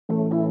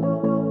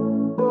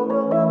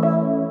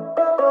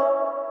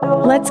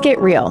Let's get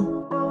real.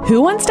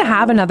 Who wants to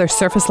have another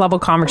surface level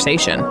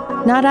conversation?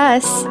 Not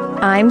us.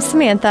 I'm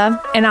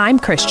Samantha. And I'm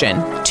Christian.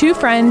 Two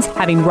friends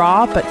having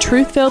raw but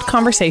truth-filled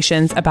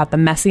conversations about the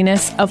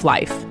messiness of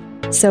life.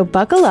 So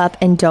buckle up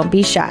and don't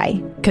be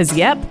shy. 'Cause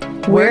yep,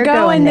 we're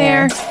going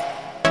there.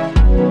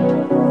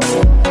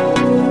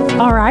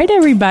 All right,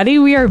 everybody,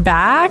 we are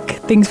back.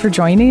 Thanks for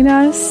joining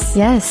us.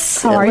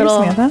 Yes. How are you,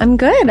 Samantha? I'm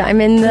good.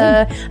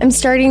 I'm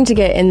starting to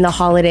get in the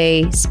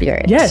holiday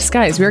spirit. Yes,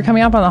 guys, we're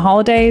coming up on the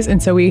holidays,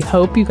 and so we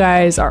hope you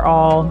guys are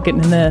all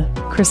getting in the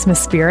Christmas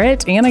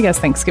spirit and I guess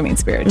Thanksgiving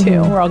spirit too.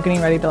 Mm-hmm. We're all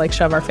getting ready to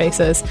shove our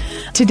faces.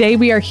 Today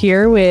we are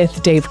here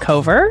with Dave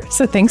Cover.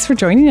 So thanks for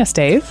joining us,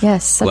 Dave.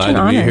 Yes, such Glad an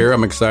honor. to be here.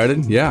 I'm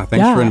excited. Yeah,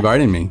 thanks for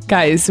inviting me.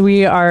 Guys,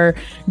 we are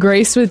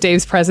graced with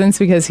Dave's presence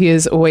because he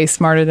is way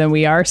smarter than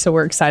we are. So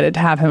we're excited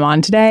to have him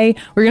on today.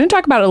 We're going to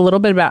talk about a little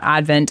bit about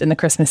Advent and the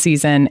Christmas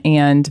season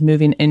and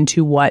moving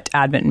into what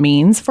Advent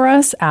means for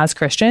us as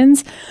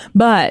Christians.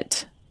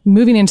 But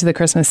moving into the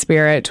Christmas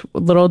spirit,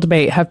 little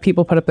debate, have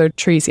people put up their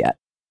trees yet?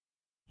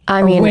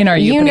 I mean, when are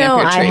you putting up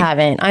your I tree?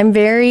 haven't. I'm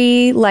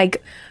very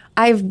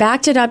I've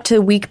backed it up to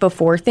a week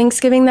before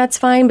Thanksgiving. That's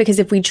fine, because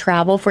if we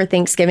travel for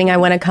Thanksgiving, I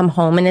want to come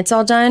home and it's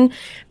all done.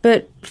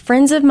 But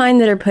friends of mine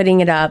that are putting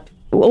it up,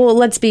 well,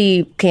 let's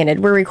be candid.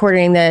 We're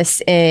recording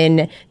this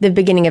in the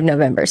beginning of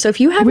November. So if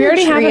you have We your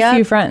already have tree a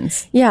few up,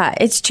 friends. yeah,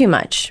 it's too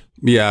much.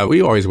 Yeah,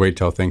 we always wait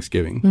till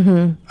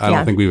Thanksgiving. I Yeah.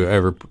 don't think we've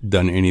ever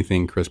done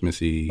anything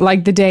Christmassy.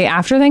 Like the day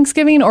after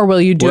Thanksgiving, or will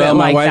you do it my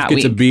like wife that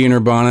gets week? a bee in her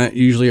bonnet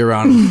usually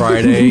around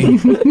Friday.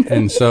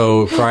 And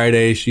so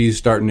Friday, she's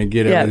starting to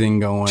get everything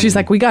going. She's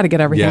like, we got to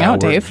get everything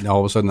out, we're- Dave.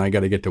 All of a sudden, I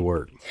got to get to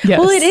work. Yes.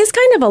 Well, it is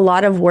kind of a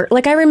lot of work.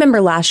 Like, I remember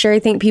last year, I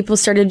think people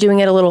started doing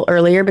it a little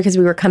earlier because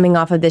we were coming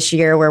off of this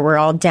year where we're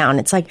all down.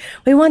 It's like,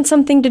 we want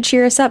something to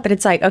cheer us up, but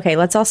it's like, okay,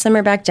 let's all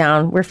simmer back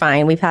down. We're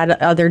fine. We've had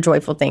other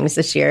joyful things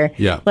this year.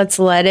 Yeah. Let's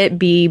let it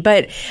be.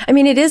 But I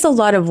mean, it is a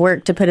lot of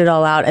work to put it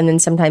all out. And then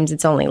sometimes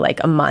it's only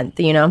like a month,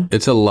 you know?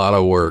 It's a lot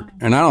of work.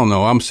 And I don't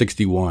know, I'm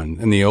 61.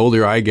 And the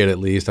older I get, at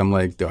least, I'm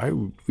like,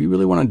 we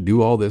really want to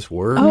do all this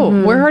work? Oh,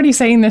 we're already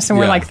saying this and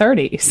we're Yeah. like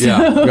 30s. Yeah.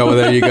 Well,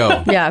 there you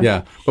go. Yeah.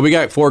 Yeah. But we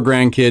got 4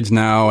 grandkids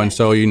now. And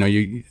so,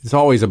 it's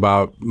always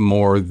about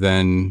more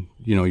than,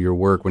 your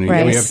work. When you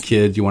Right. have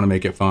kids, you want to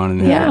make it fun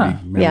and Yeah.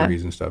 have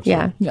memories and stuff. So.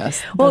 Yeah.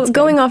 Yes. Well, that's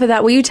going off of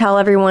that, will you tell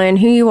everyone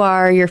who you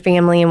are, your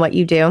family, and what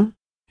you do?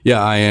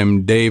 Yeah, I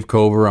am Dave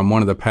Cover. I'm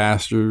one of the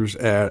pastors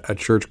at a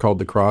church called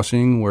The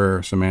Crossing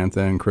where Samantha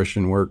and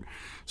Christian work.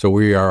 So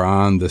we are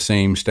on the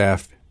same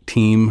staff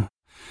team.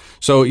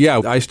 So yeah,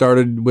 I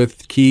started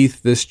with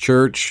Keith, this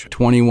church,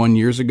 21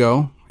 years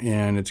ago,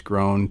 and it's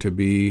grown to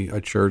be a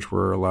church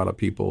where a lot of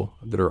people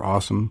that are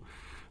awesome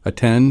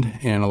attend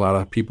and a lot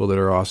of people that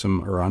are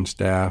awesome are on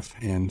staff.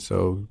 And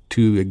so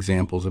 2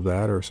 examples of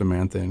that are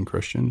Samantha and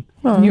Christian.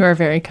 You are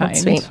very kind.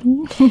 Sweet.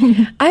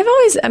 I've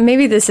always,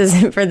 maybe this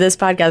isn't for this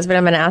podcast, but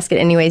I'm going to ask it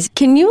anyways.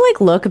 Can you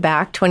look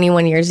back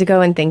 21 years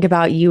ago and think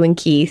about you and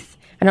Keith?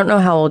 I don't know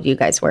how old you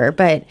guys were,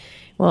 but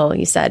well,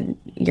 you said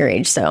your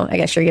age, so I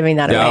guess you're giving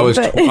that Yeah, away.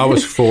 I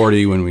was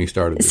 40 when we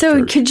started this So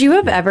church. could you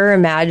have ever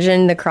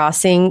imagined the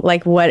Crossing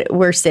like what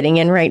we're sitting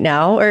in right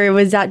now? Or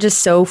was that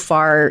just so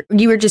far,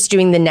 you were just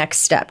doing the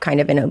next step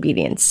kind of in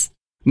obedience?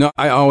 No,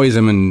 I always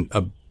am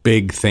a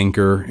big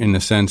thinker in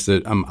the sense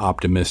that I'm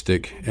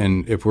optimistic.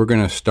 And if we're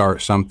going to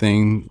start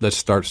something, let's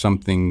start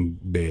something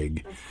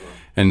big.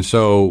 And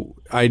so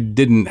I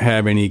didn't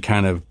have any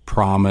kind of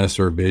promise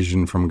or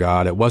vision from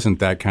God. It wasn't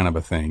that kind of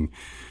a thing.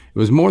 It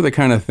was more the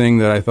kind of thing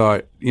that I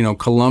thought,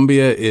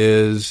 Columbia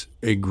is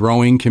a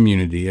growing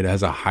community. It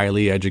has a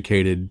highly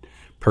educated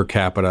per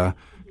capita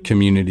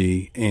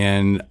community.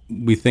 And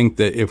we think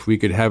that if we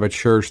could have a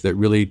church that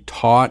really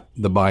taught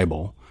the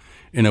Bible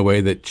in a way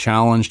that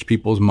challenged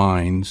people's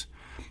minds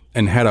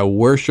and had a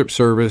worship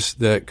service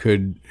that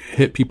could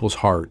hit people's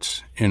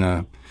hearts in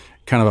a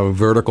kind of a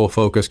vertical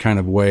focus kind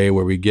of way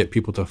where we get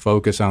people to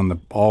focus on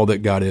all that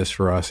God is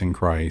for us in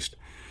Christ,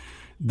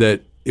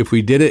 that if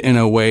we did it in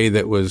a way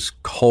that was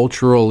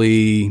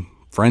culturally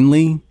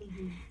friendly,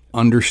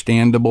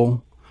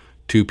 understandable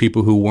to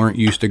people who weren't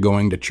used to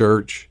going to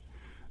church,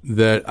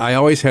 that I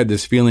always had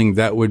this feeling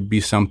that would be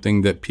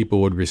something that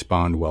people would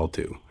respond well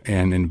to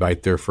and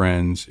invite their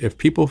friends. If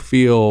people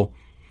feel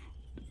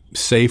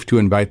safe to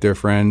invite their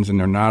friends and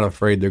they're not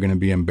afraid they're going to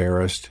be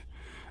embarrassed,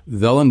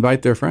 they'll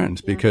invite their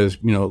friends because,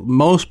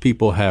 most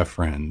people have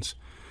friends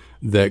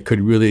that could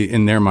really,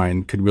 in their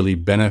mind, could really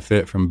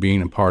benefit from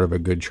being a part of a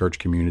good church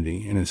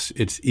community. And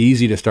it's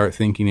easy to start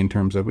thinking in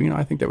terms of,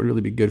 I think that would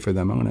really be good for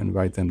them. I'm going to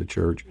invite them to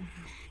church.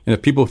 And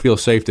if people feel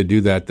safe to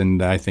do that,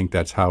 then I think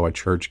that's how a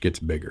church gets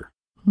bigger.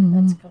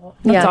 That's cool.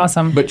 That's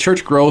awesome. But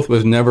church growth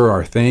was never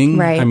our thing.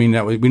 Right. I mean,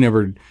 we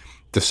never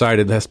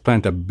decided let's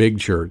plant a big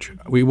church.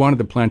 We wanted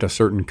to plant a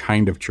certain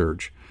kind of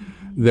church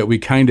that we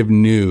kind of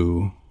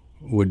knew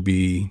would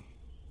be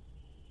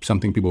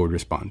something people would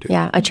respond to.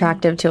 Yeah,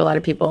 attractive to a lot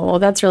of people. Well,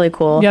 that's really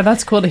cool. Yeah,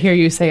 that's cool to hear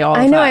you say all of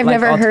that. I know, I've like,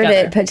 never heard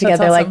together. it put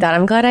together That's like awesome. that.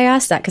 I'm glad I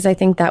asked that because I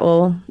think that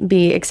will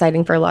be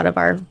exciting for a lot of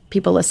our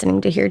people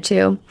listening to hear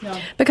too.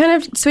 But kind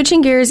of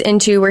switching gears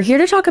into, we're here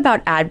to talk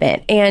about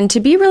Advent. And to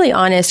be really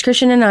honest,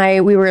 Christian and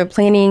I, we were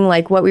planning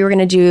like what we were going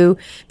to do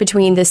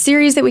between the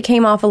series that we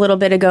came off a little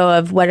bit ago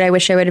of what I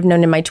wish I would have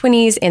known in my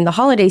 20s and the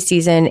holiday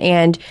season.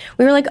 And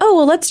we were like, oh,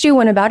 well, let's do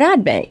one about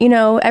Advent. You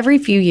know, every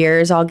few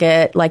years I'll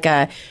get like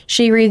a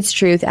She Reads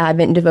Truth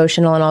Advent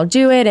devotional and I'll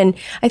do it. And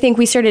I think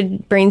we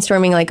started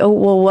brainstorming like, oh,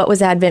 well, what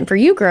was Advent for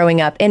you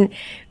growing up? And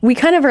we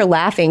kind of are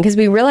laughing because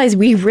we realized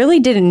we really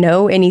didn't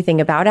know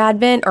anything about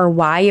Advent or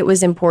why it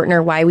was important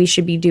or why we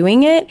should be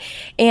doing it.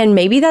 And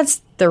maybe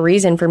that's the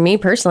reason for me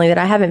personally that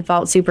I haven't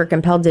felt super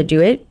compelled to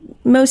do it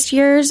most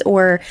years,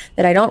 or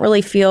that I don't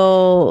really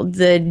feel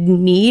the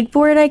need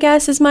for it, I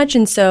guess, as much.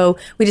 And so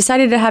we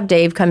decided to have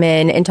Dave come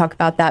in and talk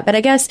about that. But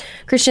I guess,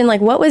 Christian, like,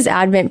 what was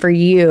Advent for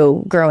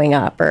you growing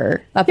up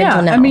or up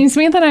until now? I mean,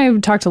 Samantha and I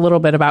talked a little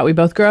bit about, we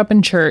both grew up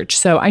in church,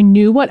 so I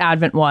knew what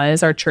Advent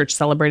was. Our church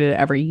celebrated it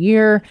every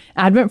year.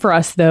 Advent for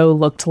us, though,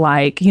 looked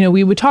like, you know,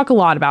 we would talk a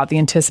lot about the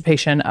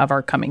anticipation of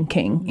our coming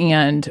king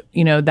and,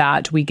 you know,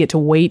 that we get to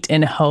wait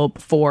in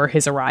hope for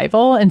his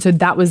arrival. And so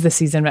that was the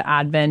season of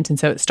Advent. And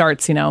so it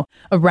starts, you know,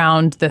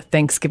 around the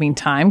Thanksgiving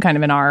time, kind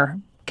of in our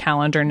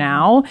calendar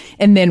now,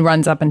 and then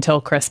runs up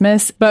until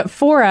Christmas. But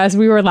for us,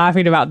 we were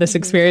laughing about this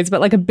experience, but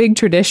like a big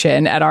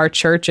tradition at our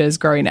churches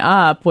growing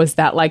up was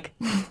that, like,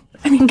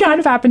 I mean, kind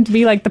of happened to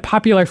be like the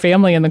popular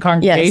family in the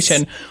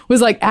congregation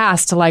was like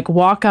asked to like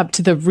walk up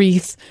to the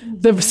wreath,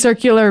 the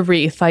circular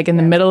wreath, like in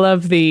the middle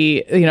of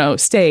the, you know,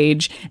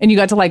 stage. And you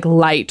got to like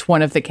light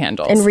one of the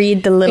candles and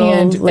read the little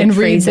and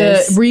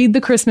phrases. read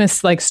the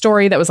Christmas like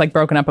story that was like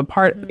broken up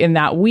apart in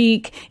that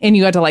week. And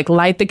you got to like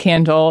light the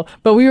candle.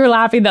 But we were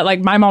laughing that like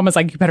my mom was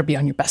like, you better be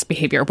on your best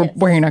behavior. We're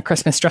wearing our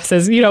Christmas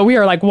dresses. You know, we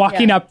were like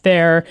walking up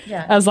there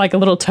as like a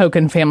little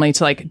token family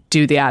to like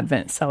do the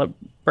Advent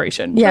celebration.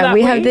 Yeah,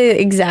 we have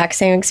the exact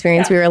same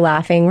experience. We were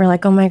laughing. We're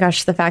like, oh my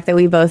gosh, the fact that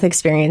we both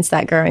experienced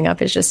that growing up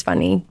is just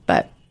funny.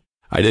 But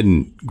I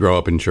didn't grow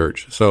up in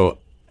church, so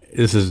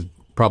this is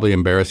probably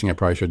embarrassing. I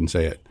probably shouldn't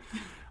say it.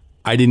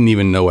 I didn't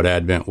even know what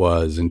Advent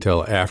was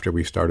until after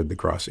we started the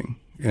crossing.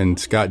 And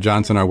Scott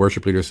Johnson, our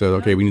worship leader, said,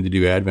 okay, we need to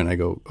do Advent. I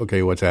go,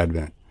 okay, what's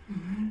Advent?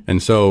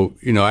 And so,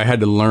 you know, I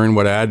had to learn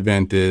what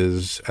Advent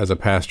is as a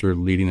pastor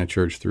leading a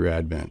church through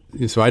Advent.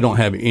 So I don't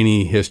have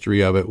any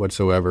history of it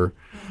whatsoever.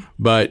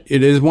 But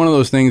it is one of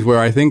those things where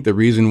I think the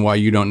reason why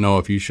you don't know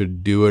if you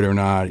should do it or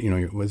not, you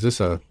know, was this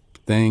a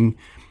thing,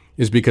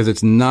 is because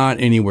it's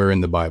not anywhere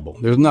in the Bible.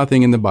 There's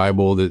nothing in the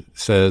Bible that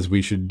says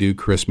we should do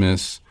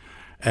Christmas,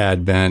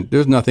 Advent.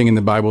 There's nothing in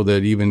the Bible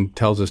that even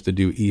tells us to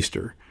do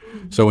Easter.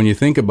 So when you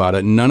think about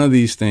it, none of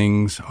these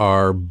things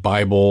are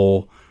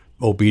Bible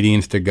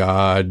obedience to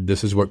God.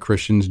 This is what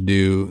Christians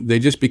do. They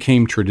just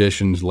became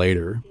traditions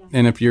later.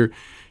 And if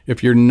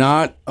you're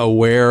not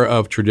aware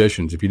of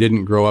traditions, if you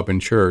didn't grow up in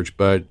church,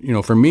 but, you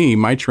know, for me,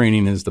 my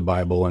training is the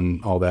Bible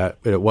and all that,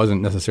 but it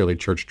wasn't necessarily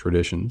church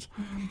traditions.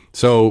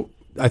 So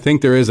I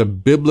think there is a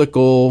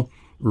biblical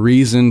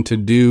reason to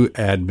do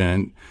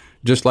Advent,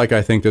 just like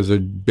I think there's a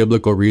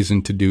biblical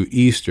reason to do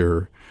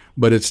Easter,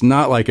 but it's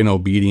not like an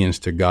obedience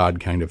to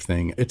God kind of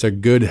thing. It's a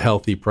good,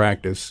 healthy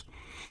practice.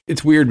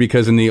 It's weird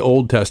because in the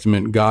Old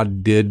Testament,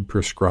 God did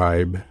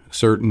prescribe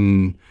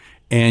certain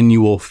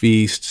annual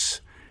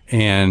feasts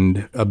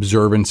and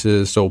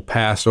observances. So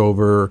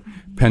Passover,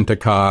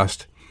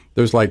 Pentecost,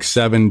 there's like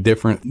 7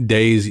 different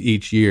days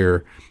each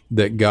year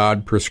that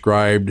God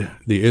prescribed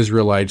the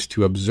Israelites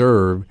to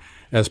observe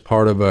as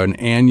part of an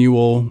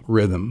annual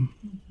rhythm.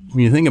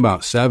 When you think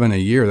about 7 a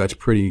year,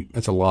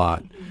 that's a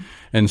lot.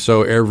 And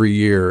so every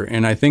year,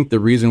 and I think the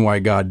reason why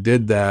God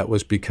did that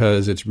was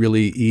because it's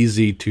really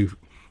easy to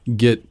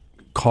get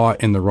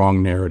caught in the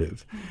wrong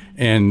narrative.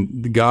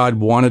 And God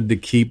wanted to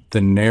keep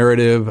the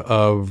narrative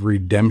of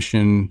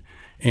redemption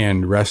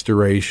and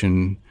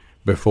restoration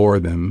before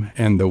them.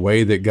 And the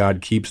way that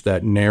God keeps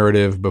that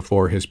narrative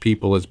before his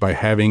people is by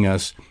having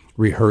us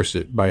rehearse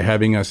it, by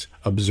having us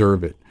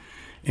observe it.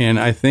 And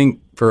I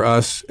think for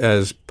us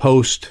as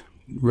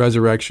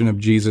post-resurrection of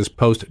Jesus,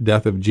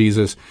 post-death of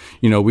Jesus,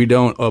 you know, we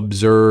don't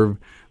observe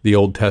the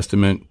Old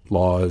Testament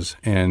laws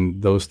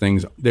and those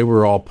things. They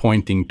were all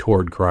pointing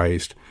toward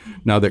Christ.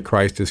 Now that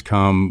Christ has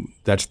come,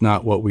 that's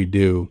not what we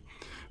do.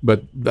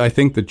 But I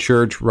think the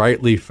church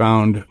rightly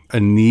found a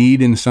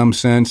need in some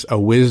sense, a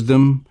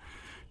wisdom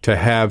to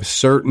have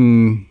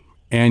certain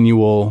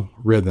annual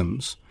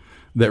rhythms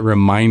that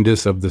remind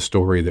us of the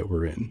story that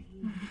we're in.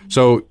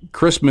 So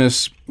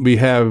Christmas, we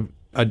have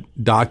a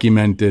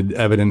documented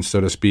evidence,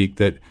 so to speak,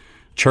 that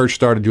church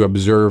started to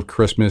observe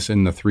Christmas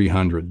in the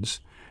 300s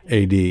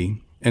AD.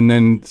 And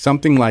then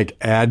something like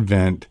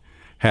Advent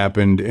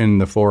happened in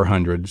the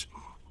 400s.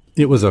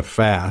 It was a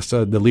fast.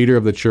 The leader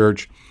of the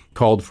church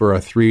called for a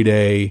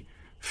 3-day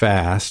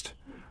fast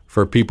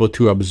for people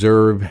to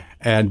observe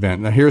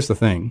Advent. Now, here's the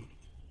thing.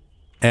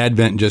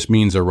 Advent just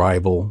means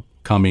arrival,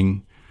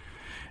 coming.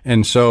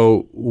 And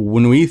so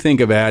when we think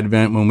of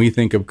Advent, when we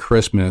think of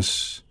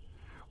Christmas,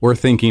 we're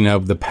thinking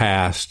of the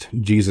past,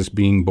 Jesus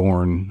being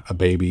born, a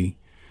baby.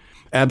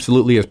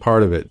 Absolutely as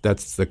part of it.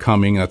 That's the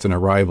coming, that's an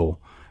arrival,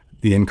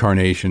 the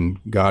incarnation,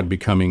 God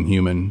becoming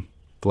human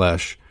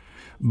flesh.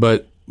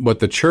 But what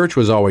the church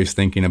was always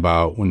thinking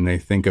about when they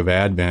think of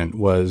Advent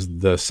was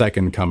the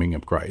second coming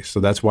of Christ. So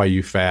that's why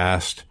you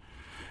fast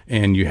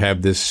and you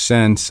have this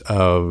sense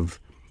of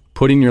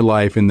putting your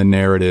life in the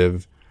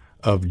narrative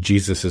of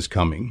Jesus'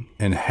 coming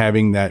and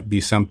having that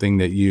be something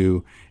that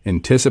you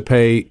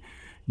anticipate,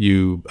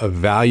 you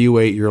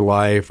evaluate your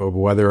life of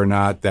whether or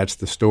not that's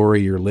the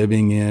story you're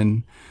living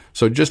in.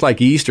 So just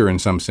like Easter in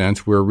some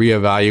sense, we're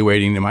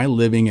reevaluating, am I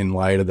living in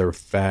light of the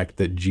fact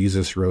that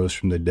Jesus rose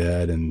from the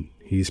dead and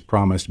he's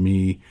promised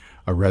me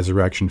a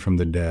resurrection from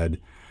the dead?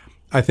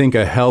 I think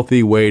a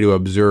healthy way to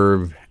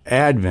observe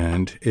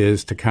Advent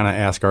is to kind of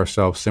ask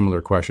ourselves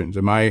similar questions.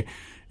 Am I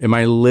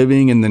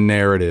living in the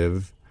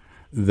narrative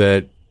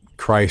that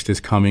Christ is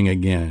coming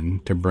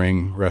again to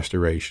bring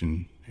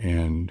restoration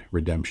and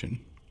redemption?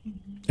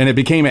 And it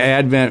became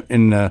Advent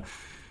in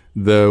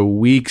the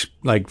weeks,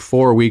 like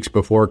 4 weeks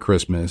before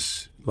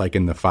Christmas, like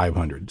in the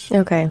 500s.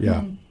 Okay.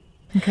 Yeah.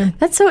 Okay.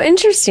 That's so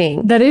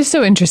interesting. That is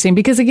so interesting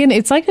because, again,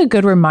 it's like a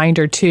good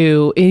reminder,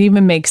 too. It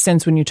even makes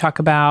sense when you talk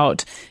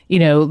about,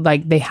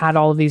 like they had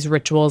all of these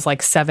rituals,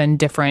 like 7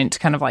 different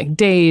kind of like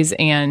days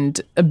and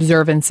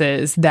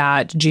observances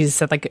that Jesus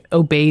said, like,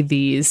 obey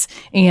these.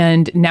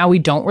 And now we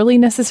don't really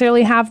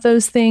necessarily have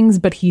those things,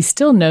 but he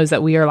still knows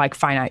that we are like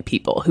finite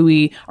people who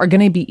we are going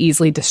to be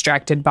easily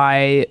distracted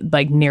by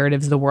like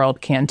narratives the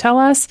world can tell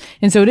us.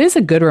 And so it is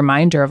a good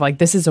reminder of like,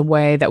 this is a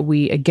way that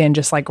we, again,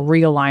 just like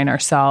realign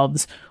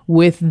ourselves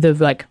with the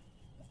like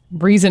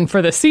reason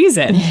for the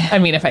season. I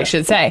mean, if I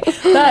should say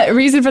that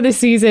reason for the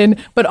season,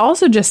 but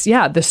also just,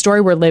 the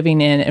story we're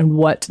living in and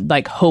what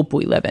like hope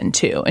we live in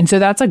too. And so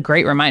that's a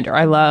great reminder.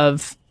 I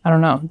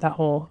don't know, that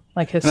whole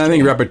like history. And I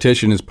think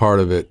repetition is part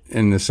of it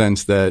in the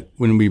sense that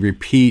when we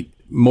repeat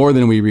more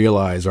than we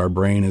realize, our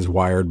brain is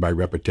wired by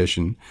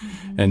repetition.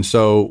 Mm-hmm. And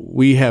so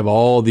we have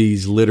all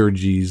these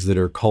liturgies that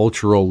are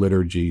cultural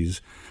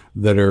liturgies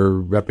that are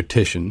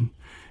repetition,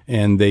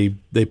 and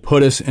they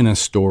put us in a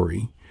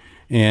story.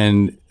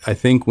 And I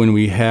think when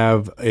we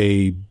have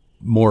a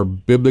more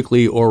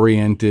biblically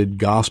oriented,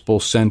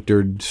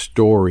 gospel-centered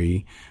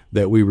story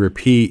that we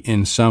repeat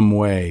in some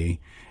way,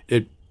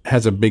 it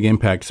has a big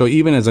impact. So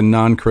even as a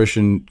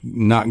non-Christian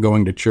not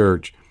going to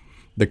church,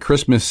 the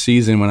Christmas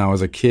season when I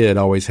was a kid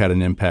always had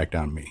an impact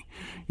on me.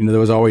 There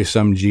was always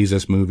some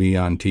Jesus movie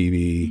on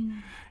TV,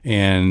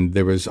 and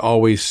there was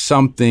always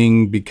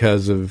something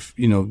because of,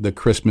 the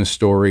Christmas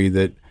story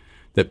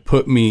that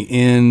put me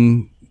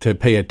in to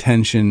pay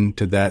attention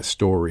to that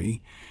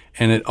story.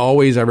 And it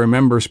always, I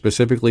remember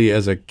specifically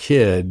as a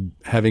kid,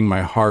 having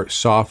my heart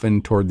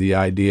soften toward the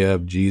idea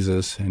of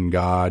Jesus and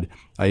God.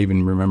 I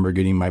even remember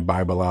getting my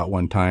Bible out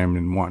one time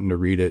and wanting to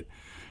read it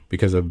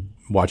because of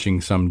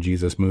watching some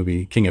Jesus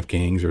movie, King of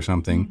Kings or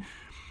something,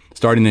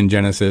 starting in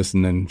Genesis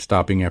and then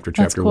stopping after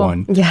chapter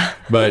 1. Yeah.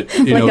 But,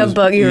 like a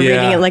book. You were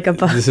reading it like a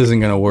book. This isn't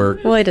going to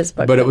work. Well, it is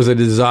book. But it was a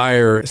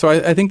desire. So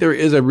I think there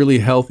is a really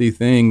healthy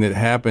thing that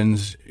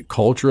happens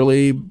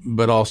culturally,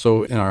 but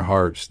also in our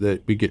hearts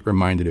that we get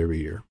reminded every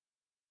year.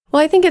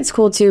 Well, I think it's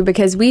cool, too,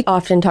 because we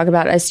often talk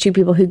about as two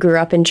people who grew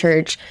up in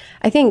church.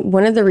 I think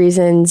one of the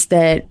reasons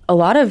that a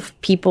lot of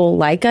people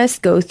like us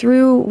go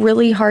through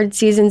really hard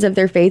seasons of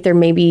their faith or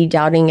maybe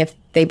doubting if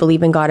they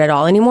believe in God at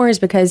all anymore is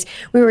because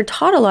we were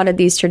taught a lot of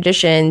these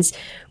traditions,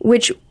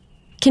 which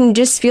can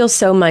just feel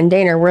so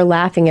mundane, or we're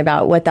laughing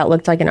about what that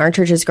looked like in our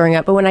churches growing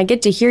up. But when I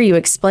get to hear you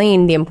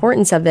explain the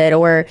importance of it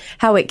or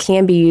how it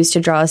can be used to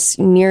draw us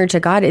nearer to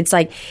God, it's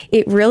like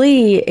it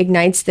really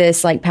ignites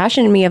this like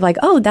passion in me of like,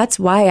 oh, that's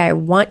why I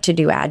want to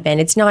do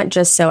Advent. It's not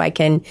just so I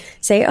can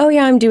say, oh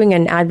yeah, I'm doing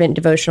an Advent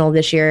devotional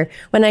this year.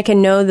 When I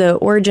can know the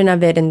origin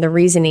of it and the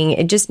reasoning,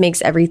 it just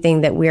makes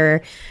everything that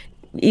we're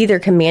either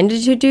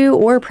commanded to do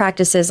or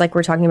practices like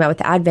we're talking about with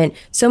Advent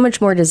so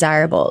much more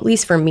desirable, at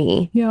least for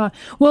me. Yeah.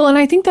 Well, and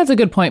I think that's a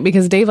good point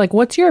because Dave, like,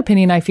 what's your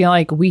opinion? I feel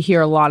like we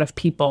hear a lot of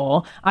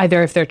people,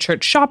 either if they're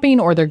church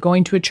shopping or they're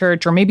going to a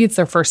church, or maybe it's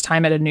their first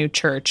time at a new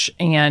church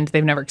and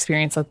they've never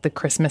experienced like the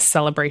Christmas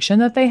celebration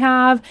that they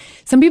have.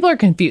 Some people are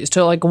confused.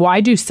 So like,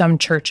 why do some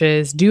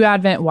churches do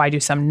Advent? Why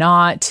do some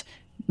not?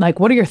 Like,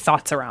 what are your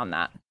thoughts around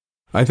that?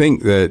 I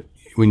think that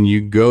when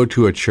you go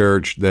to a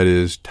church that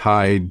is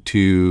tied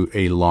to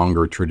a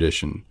longer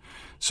tradition.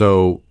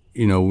 So,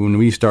 when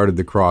we started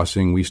the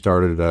Crossing, we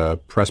started a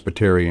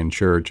Presbyterian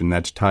church, and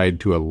that's tied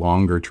to a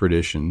longer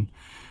tradition.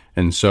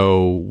 And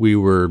so we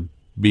were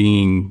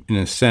being, in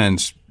a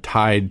sense,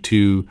 tied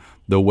to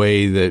the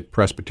way that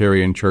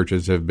Presbyterian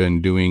churches have been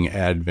doing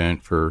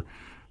Advent for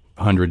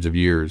hundreds of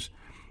years.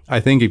 I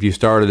think if you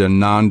started a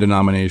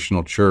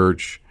non-denominational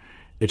church,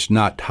 it's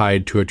not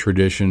tied to a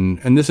tradition.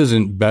 And this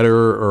isn't better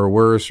or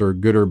worse or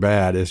good or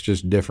bad. It's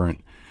just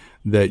different.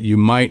 That you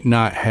might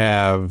not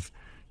have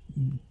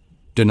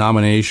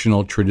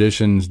denominational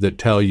traditions that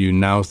tell you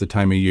now's the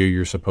time of year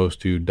you're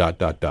supposed to ...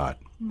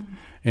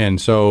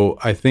 And so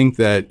I think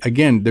that,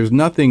 again, there's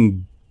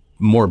nothing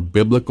more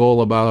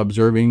biblical about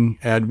observing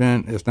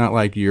Advent. It's not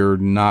like you're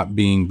not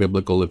being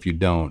biblical if you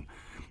don't.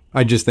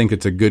 I just think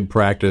it's a good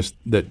practice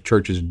that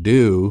churches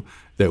do,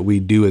 that we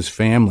do as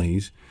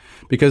families,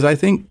 because I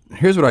think,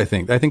 here's what I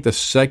think the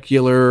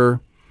secular,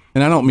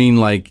 and I don't mean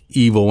like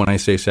evil when I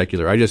say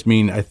secular, I just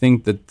mean I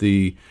think that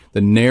the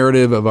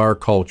narrative of our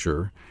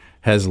culture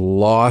has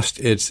lost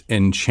its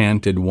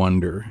enchanted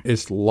wonder.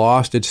 It's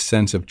lost its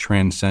sense of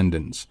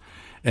transcendence.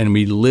 And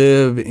we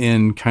live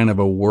in kind of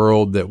a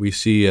world that we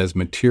see as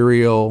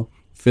material,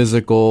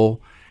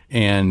 physical,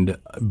 and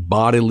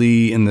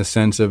bodily, in the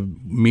sense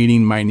of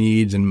meeting my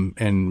needs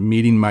and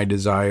meeting my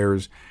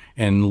desires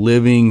and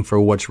living for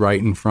what's right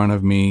in front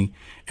of me.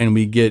 And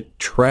we get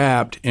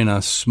trapped in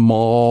a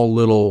small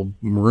little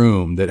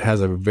room that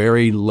has a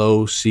very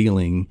low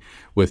ceiling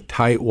with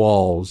tight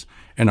walls,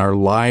 and our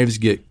lives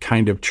get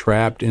kind of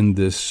trapped in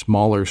this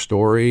smaller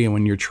story. And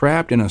when you're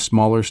trapped in a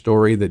smaller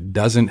story that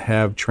doesn't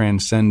have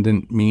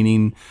transcendent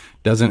meaning,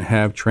 doesn't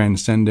have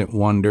transcendent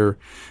wonder,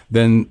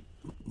 then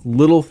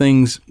little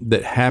things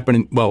that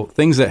happen,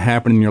 things that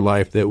happen in your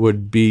life that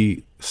would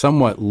be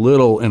somewhat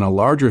little in a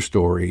larger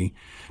story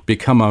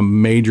become a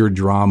major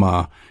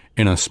drama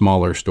in a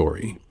smaller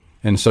story.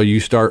 And so you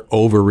start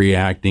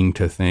overreacting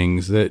to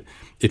things that,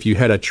 if you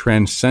had a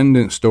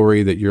transcendent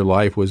story that your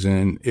life was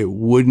in, it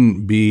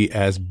wouldn't be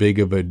as big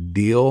of a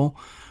deal.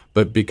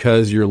 But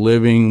because you're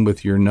living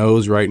with your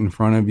nose right in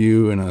front of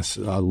you in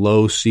a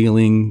low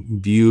ceiling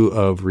view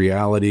of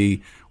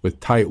reality with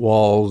tight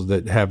walls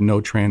that have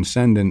no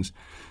transcendence,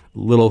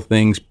 little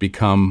things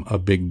become a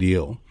big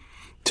deal.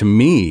 To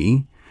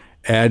me,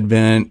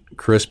 Advent,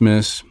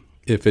 Christmas,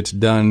 if it's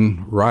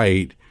done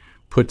right,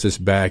 puts us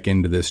back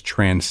into this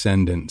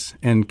transcendence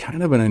and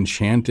kind of an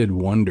enchanted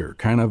wonder,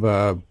 kind of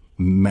a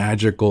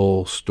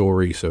magical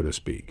story, so to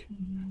speak,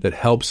 that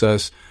helps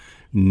us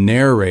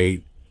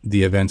narrate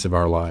the events of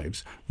our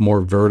lives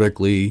more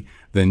vertically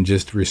than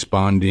just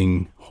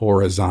responding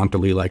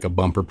horizontally like a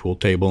bumper pool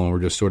table and we're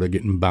just sort of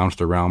getting bounced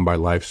around by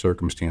life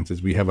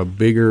circumstances. We have a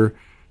bigger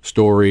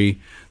story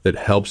that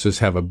helps us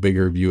have a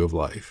bigger view of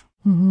life.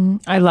 Mm-hmm.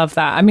 I love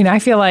that. I mean, I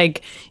feel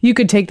like you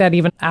could take that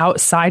even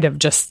outside of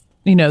just,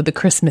 the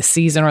Christmas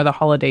season or the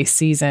holiday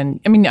season.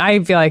 I mean,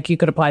 I feel like you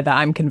could apply that.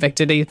 I'm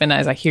convicted even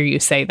as I hear you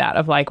say that,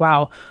 of like,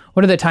 wow,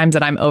 what are the times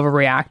that I'm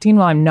overreacting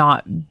while I'm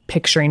not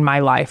picturing my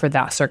life or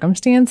that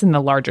circumstance in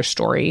the larger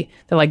story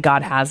that like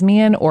God has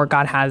me in, or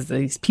God has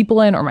these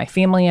people in, or my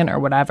family in, or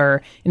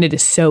whatever. And it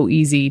is so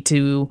easy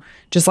to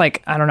just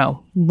like, I don't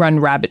know, run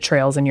rabbit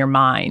trails in your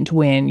mind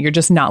when you're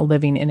just not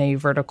living in a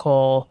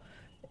vertical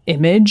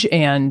image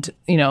and,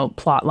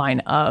 plot line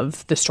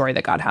of the story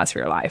that God has for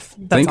your life.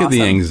 Think of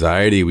the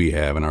anxiety we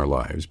have in our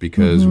lives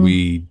because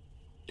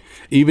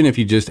even if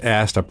you just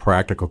asked a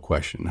practical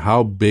question,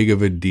 how big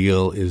of a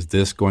deal is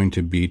this going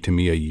to be to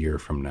me a year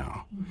from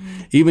now?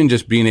 Even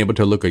just being able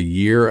to look a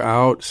year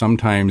out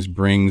sometimes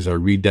brings a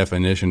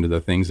redefinition to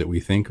the things that we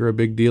think are a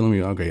big deal. And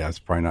it's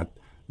probably not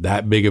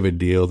that big of a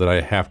deal that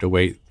I have to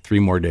wait 3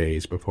 more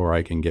days before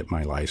I can get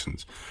my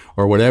license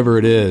or whatever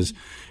it is.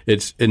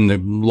 It's in the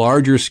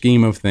larger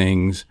scheme of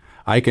things,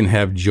 I can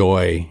have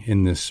joy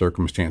in this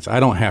circumstance. I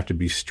don't have to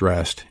be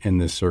stressed in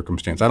this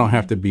circumstance. I don't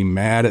have to be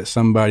mad at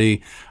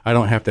somebody. I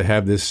don't have to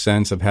have this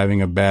sense of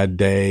having a bad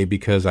day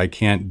because I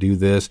can't do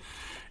this.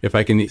 If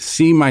I can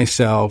see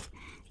myself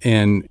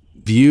and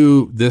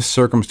view this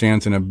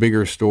circumstance in a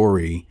bigger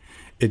story,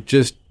 it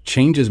just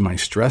changes my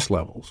stress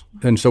levels.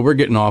 And so we're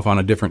getting off on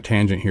a different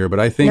tangent here, but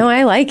I think... No,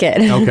 I like it.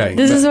 Okay.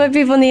 This is what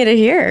people need to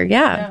hear.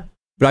 Yeah.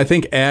 But I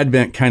think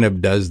Advent kind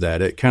of does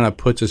that. It kind of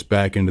puts us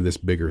back into this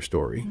bigger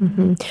story.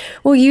 Mm-hmm.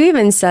 Well, you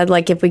even said,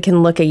 like, if we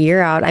can look a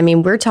year out. I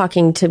mean, we're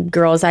talking to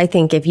girls, I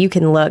think, if you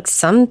can look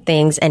some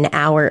things an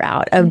hour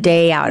out, a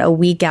day out, a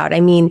week out. I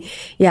mean,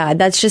 yeah,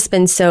 that's just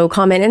been so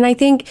common. And I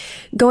think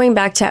going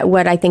back to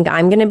what I think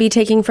I'm going to be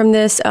taking from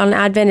this on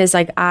Advent is,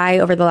 like, I,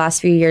 over the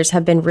last few years,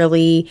 have been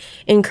really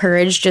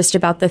encouraged just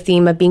about the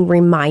theme of being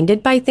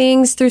reminded by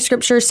things through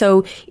Scripture.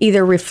 So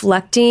either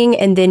reflecting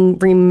and then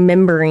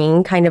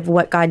remembering kind of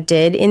what God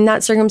did in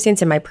that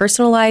circumstance in my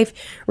personal life,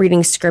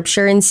 reading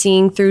Scripture and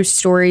seeing through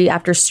story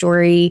after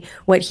story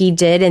what He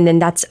did. And then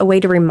that's a way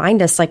to remind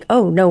us, like,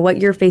 oh, no,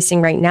 what you're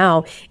facing right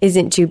now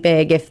isn't too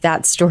big if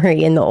that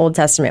story in the Old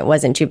Testament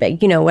wasn't too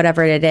big,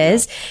 whatever it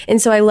is.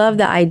 And so I love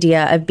the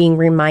idea of being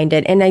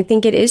reminded. And I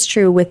think it is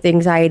true with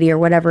anxiety or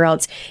whatever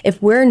else. If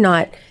we're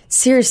not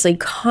seriously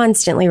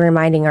constantly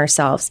reminding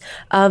ourselves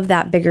of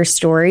that bigger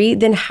story,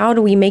 then how do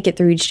we make it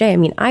through each day? I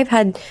mean, I've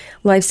had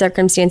life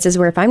circumstances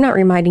where if I'm not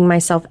reminding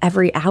myself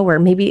every hour,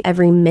 maybe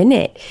every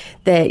minute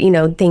that,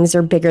 things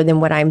are bigger than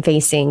what I'm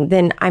facing,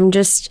 then I'm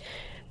just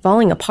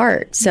falling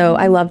apart. So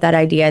I love that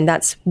idea. And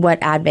that's what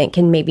Advent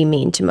can maybe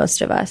mean to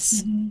most of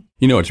us.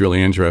 It's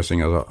really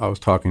interesting. I was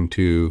talking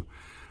to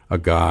a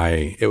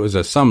guy. It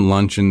was some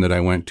luncheon that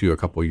I went to a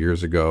couple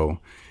years ago.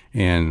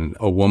 And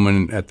a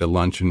woman at the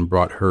luncheon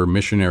brought her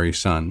missionary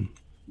son,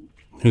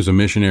 who's a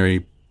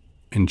missionary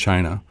in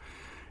China.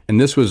 And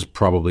this was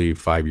probably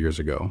 5 years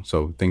ago,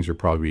 so things are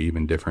probably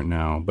even different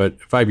now. But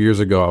 5 years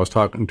ago, I was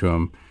talking to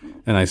him,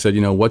 and I said,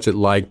 what's it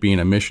like being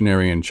a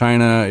missionary in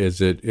China?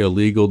 Is it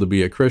illegal to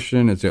be a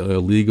Christian? Is it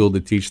illegal to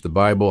teach the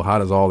Bible? How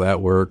does all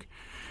that work?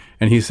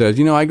 And he says,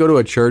 I go to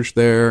a church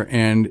there,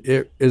 and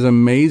it is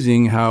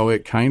amazing how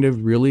it kind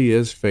of really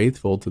is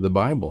faithful to the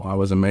Bible. I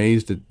was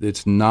amazed that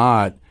it's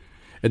not,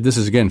 this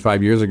is again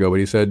 5 years ago, but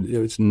he said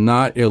it's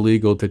not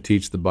illegal to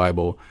teach the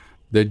Bible.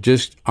 They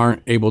just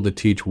aren't able to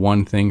teach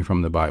one thing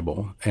from the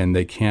Bible, and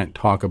they can't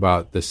talk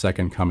about the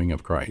second coming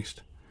of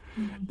Christ.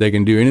 Mm-hmm. They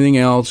can do anything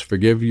else,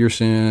 forgive your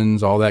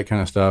sins, all that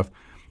kind of stuff,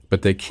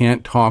 but they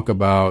can't talk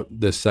about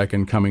the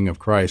second coming of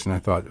Christ. And I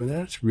thought,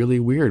 that's really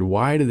weird.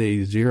 Why do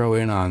they zero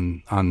in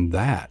on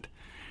that?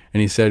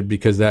 And he said,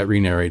 because that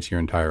re-narrates your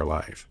entire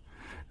life.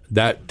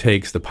 That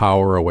takes the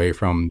power away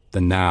from the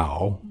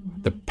now,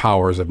 the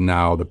powers of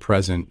now, the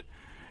present.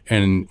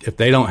 And if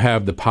they don't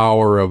have the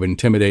power of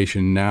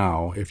intimidation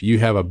now, if you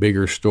have a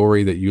bigger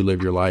story that you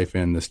live your life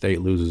in, the state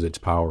loses its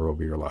power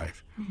over your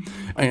life.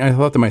 Mm-hmm. I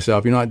thought to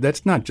myself,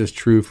 that's not just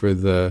true for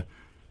the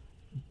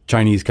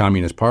Chinese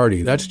Communist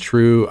Party. That's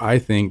true, I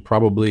think,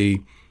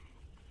 probably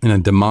in a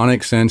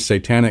demonic sense,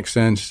 satanic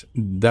sense.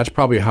 That's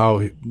probably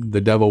how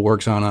the devil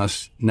works on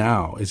us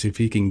now, is if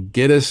he can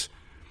get us,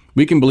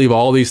 we can believe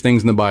all these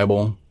things in the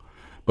Bible,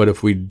 but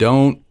if we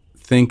don't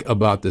think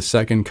about the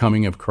second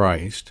coming of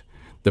Christ,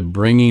 the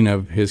bringing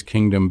of his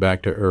kingdom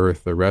back to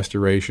earth, the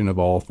restoration of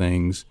all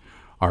things,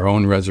 our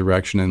own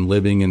resurrection, and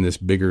living in this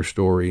bigger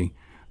story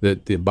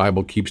that the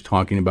Bible keeps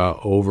talking about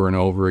over and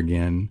over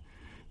again,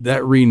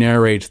 that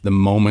re-narrates the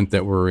moment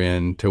that we're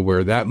in to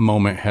where that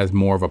moment has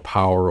more of a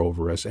power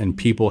over us, and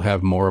people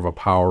have more of a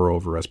power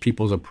over us.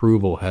 People's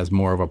approval has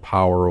more of a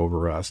power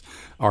over us.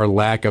 Our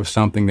lack of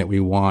something that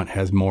we want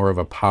has more of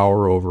a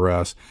power over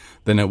us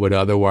than it would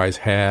otherwise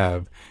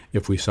have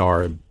if we saw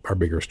our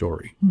bigger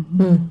story.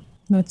 Mm-hmm.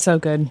 That's so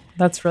good.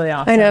 That's really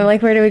awesome. I know.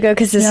 Where do we go?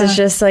 Because this is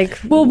just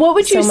Well, what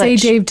would you say,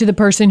 Dave, to the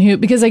person who,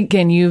 because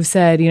again, you've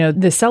said,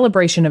 the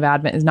celebration of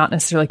Advent is not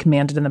necessarily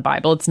commanded in the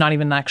Bible. It's not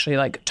even actually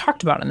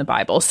talked about in the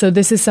Bible. So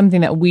this is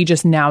something that we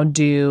just now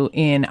do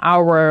in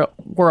our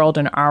world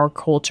and our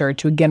culture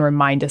to, again,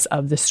 remind us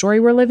of the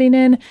story we're living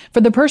in. For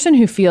the person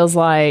who feels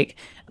like,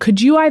 could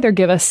you either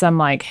give us some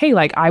hey,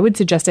 I would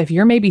suggest if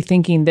you're maybe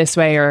thinking this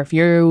way, or if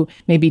you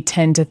maybe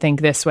tend to think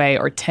this way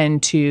or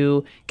tend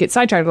to get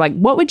sidetracked,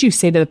 what would you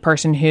say to the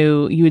person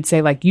who you would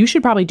say, you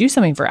should probably do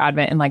something for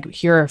Advent, and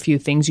here are a few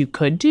things you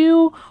could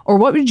do? Or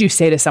what would you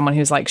say to someone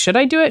who's should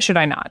I do it? Should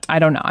I not? I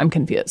don't know. I'm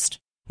confused.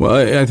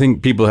 Well, I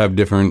think people have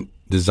different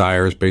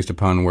desires based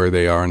upon where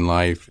they are in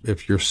life.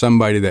 If you're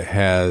somebody that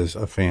has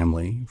a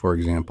family, for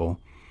example,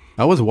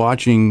 I was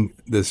watching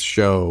this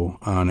show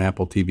on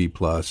Apple TV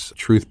Plus,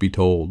 Truth Be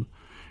Told,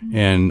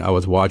 and I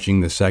was watching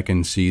the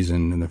second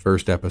season and the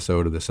first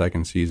episode of the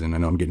second season. I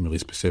know I'm getting really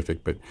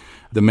specific, but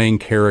the main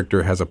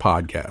character has a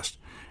podcast,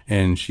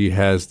 and she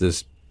has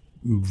this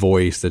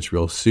voice that's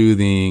real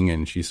soothing,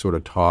 and she sort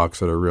of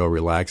talks at a real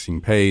relaxing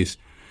pace.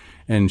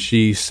 And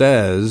she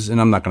says, and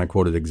I'm not going to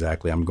quote it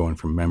exactly, I'm going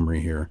from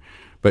memory here,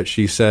 but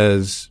she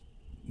says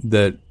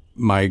that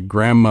my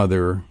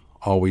grandmother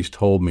always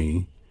told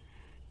me,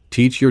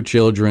 teach your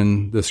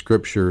children the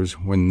scriptures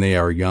when they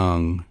are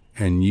young,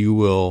 and you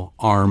will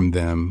arm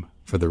them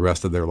for the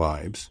rest of their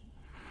lives.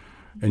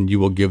 And you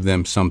will give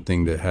them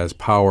something that has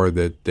power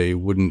that they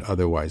wouldn't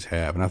otherwise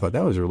have. And I thought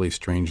that was a really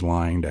strange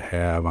line to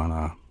have on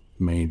a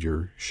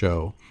major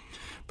show.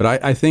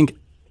 But I think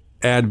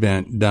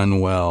Advent done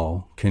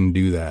well can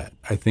do that.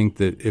 I think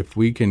that if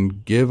we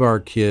can give our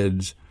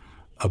kids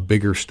a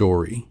bigger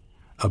story,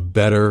 a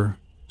better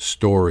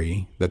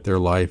story that their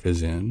life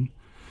is in,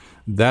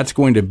 that's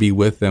going to be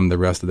with them the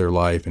rest of their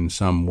life in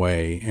some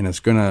way. And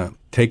it's going to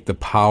take the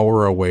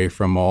power away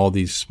from all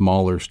these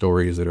smaller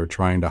stories that are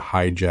trying to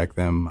hijack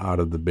them out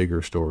of the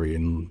bigger story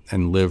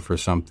and live for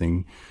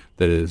something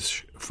that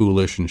is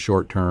foolish and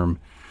short term.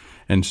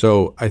 And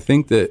so I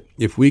think that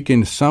if we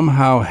can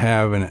somehow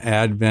have an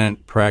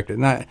Advent practice,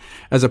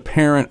 as a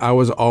parent, I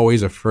was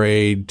always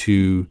afraid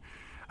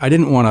I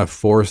didn't want to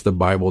force the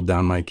Bible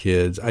down my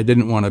kids. I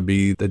didn't want to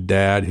be the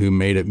dad who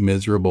made it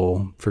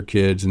miserable for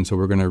kids. And so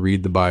we're going to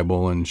read the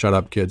Bible and shut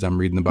up, kids. I'm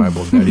reading the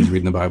Bible. Daddy's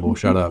reading the Bible.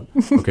 Shut up.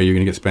 Okay, you're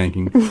going to get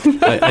spanking.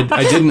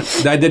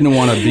 I didn't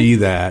want to be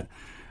that.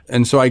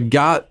 And so I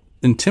got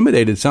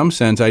intimidated in some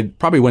sense. I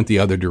probably went the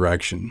other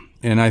direction.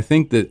 And I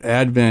think that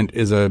Advent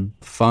is a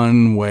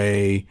fun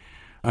way,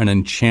 an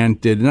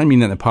enchanted, and I mean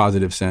that in a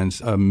positive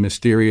sense, a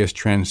mysterious,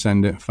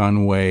 transcendent,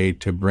 fun way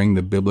to bring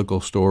the biblical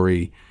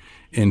story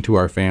into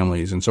our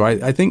families. And so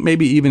I think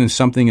maybe even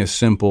something as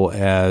simple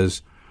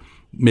as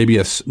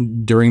maybe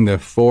during the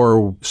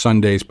 4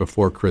 Sundays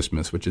before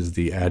Christmas, which is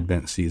the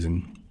Advent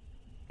season,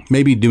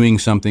 maybe doing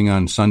something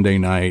on Sunday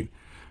night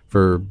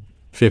for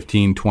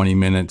 15, 20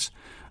 minutes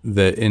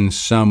that in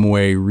some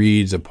way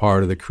reads a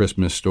part of the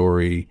Christmas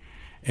story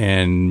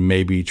and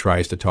maybe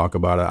tries to talk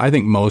about it. I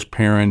think most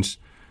parents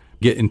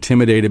get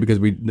intimidated because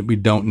we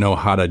don't know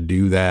how to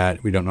do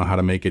that. We don't know how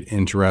to make it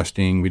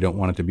interesting. We don't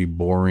want it to be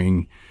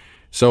boring.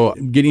 So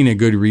getting a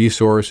good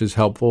resource is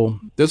helpful.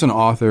 There's an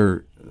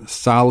author,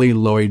 Sally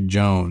Lloyd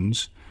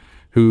Jones,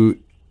 who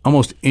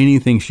almost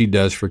anything she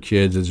does for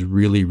kids is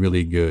really,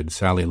 really good.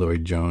 Sally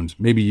Lloyd Jones.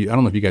 Maybe, I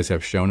don't know if you guys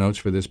have show notes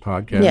for this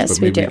podcast, Yes,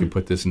 but maybe we do. we can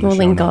put this in the We'll show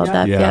link notes. all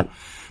that, yep.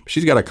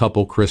 She's got a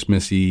couple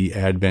Christmassy,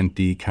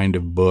 Advent-y kind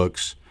of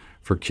books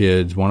for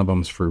kids. One of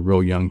them's for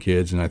real young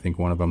kids, and I think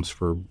one of them's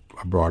for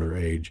a broader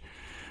age.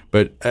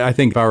 But I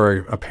think if I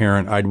were a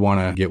parent, I'd want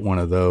to get one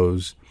of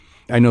those.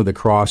 I know the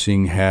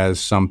Crossing has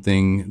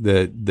something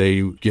that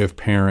they give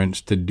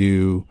parents to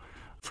do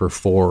for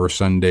 4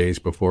 Sundays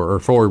before, or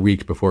 4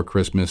 weeks before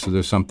Christmas. So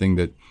there's something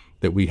that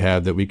we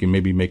have that we can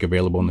maybe make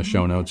available in the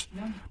show notes.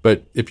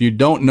 But if you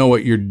don't know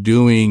what you're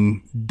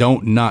doing,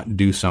 don't not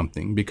do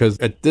something, because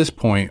at this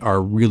point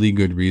are really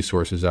good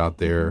resources out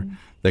there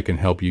that can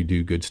help you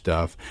do good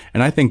stuff.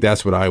 And I think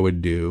that's what I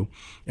would do.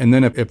 And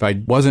then if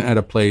I wasn't at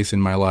a place in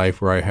my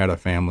life where I had a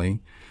family,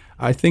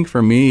 I think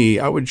for me,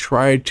 I would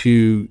try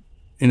to,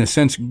 in a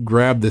sense,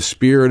 grab the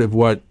spirit of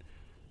what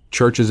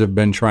churches have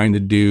been trying to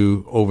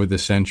do over the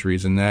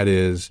centuries, and that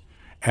is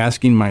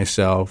asking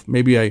myself,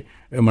 maybe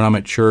when I'm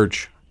at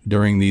church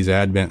during these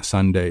Advent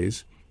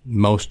Sundays,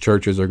 most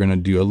churches are going to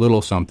do a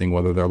little something,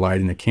 whether they're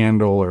lighting a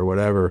candle or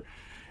whatever,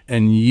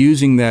 and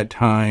using that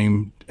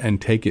time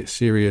and take it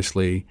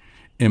seriously.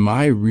 Am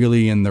I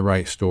really in the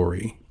right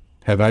story?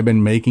 Have I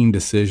been making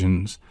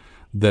decisions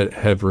that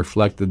have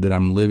reflected that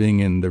I'm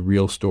living in the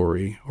real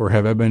story? Or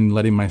have I been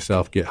letting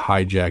myself get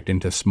hijacked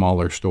into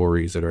smaller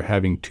stories that are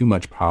having too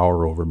much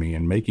power over me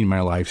and making my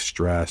life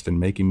stressed and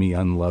making me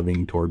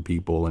unloving toward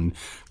people and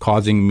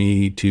causing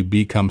me to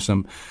become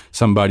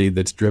somebody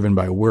that's driven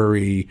by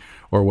worry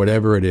or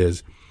whatever it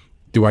is?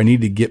 Do I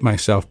need to get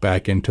myself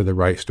back into the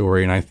right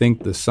story? And I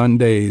think the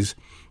Sundays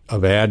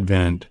of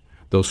Advent,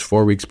 those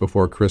 4 weeks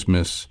before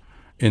Christmas,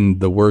 in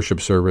the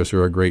worship service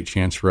are a great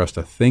chance for us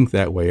to think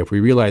that way. If we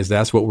realize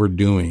that's what we're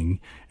doing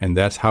and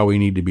that's how we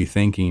need to be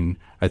thinking,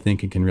 I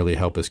think it can really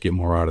help us get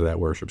more out of that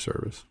worship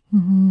service.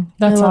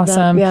 That's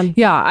awesome. That.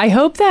 Yeah, I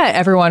hope that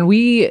everyone,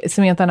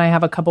 Samantha and I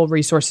have a couple of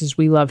resources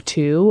we love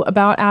too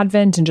about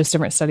Advent and just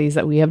different studies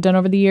that we have done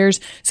over the years.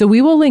 So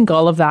we will link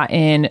all of that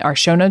in our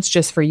show notes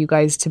just for you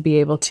guys to be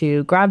able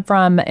to grab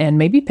from and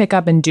maybe pick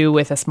up and do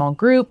with a small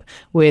group,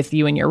 with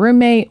you and your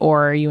roommate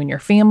or you and your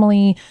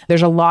family.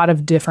 There's a lot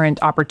of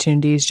different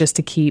opportunities just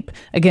to keep,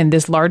 again,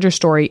 this larger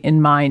story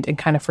in mind and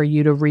kind of for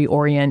you to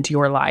reorient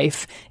your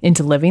life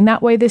into living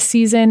that way this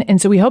season.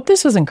 And so we hope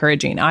this was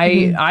encouraging.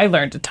 I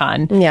learned a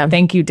ton. Yeah.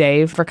 Thank you,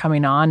 Dave, for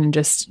coming on and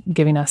just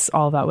giving us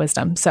all that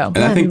wisdom. So, And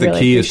I think the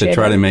key is to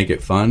try to make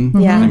it fun.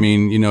 Yeah. I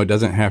mean, it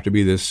doesn't have to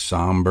be this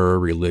somber,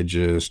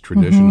 religious,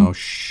 traditional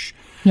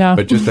Yeah.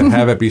 but just to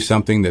have it be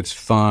something that's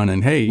fun.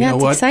 And hey, you know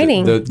it's what?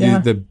 exciting.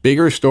 The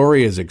bigger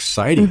story is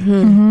exciting.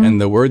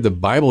 And the word the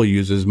Bible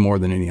uses more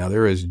than any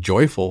other is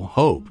joyful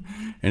hope.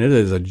 And it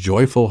is a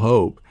joyful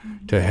hope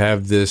to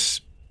have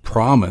this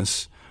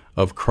promise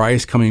of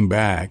Christ coming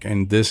back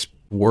and this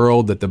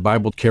world that the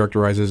Bible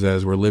characterizes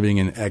as we're living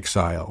in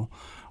exile,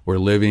 we're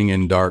living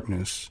in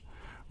darkness,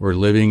 we're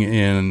living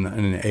in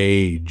an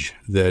age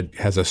that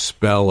has a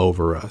spell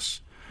over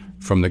us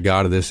from the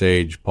God of this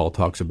age, Paul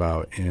talks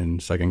about in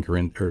 2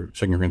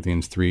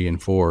 Corinthians 3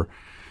 and 4.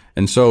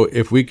 And so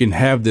if we can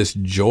have this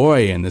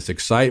joy and this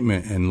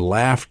excitement and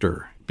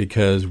laughter,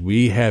 because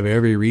we have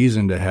every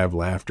reason to have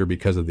laughter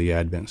because of the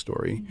Advent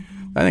story,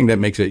 I think that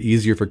makes it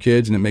easier for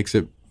kids and it makes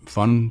it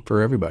fun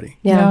for everybody.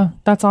 Yeah,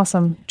 that's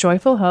awesome.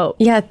 Joyful hope.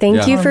 Yeah,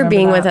 thank you for Remember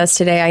being that. with us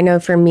today. I know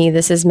for me,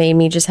 this has made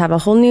me just have a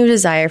whole new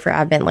desire for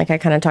Advent, like I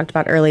kind of talked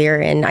about earlier,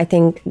 and I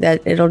think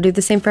that it'll do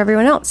the same for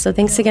everyone else. So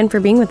thanks again for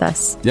being with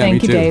us. Yeah,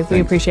 Thank me you, too. Dave. We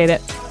Thanks. appreciate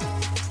it.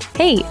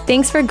 Hey,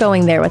 thanks for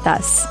going there with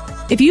us.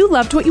 If you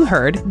loved what you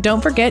heard,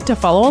 don't forget to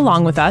follow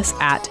along with us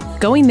at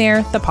Going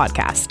There, the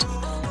podcast.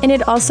 And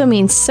it also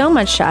means so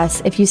much to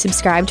us if you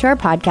subscribe to our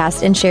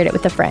podcast and shared it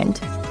with a friend.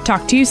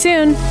 Talk to you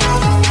soon.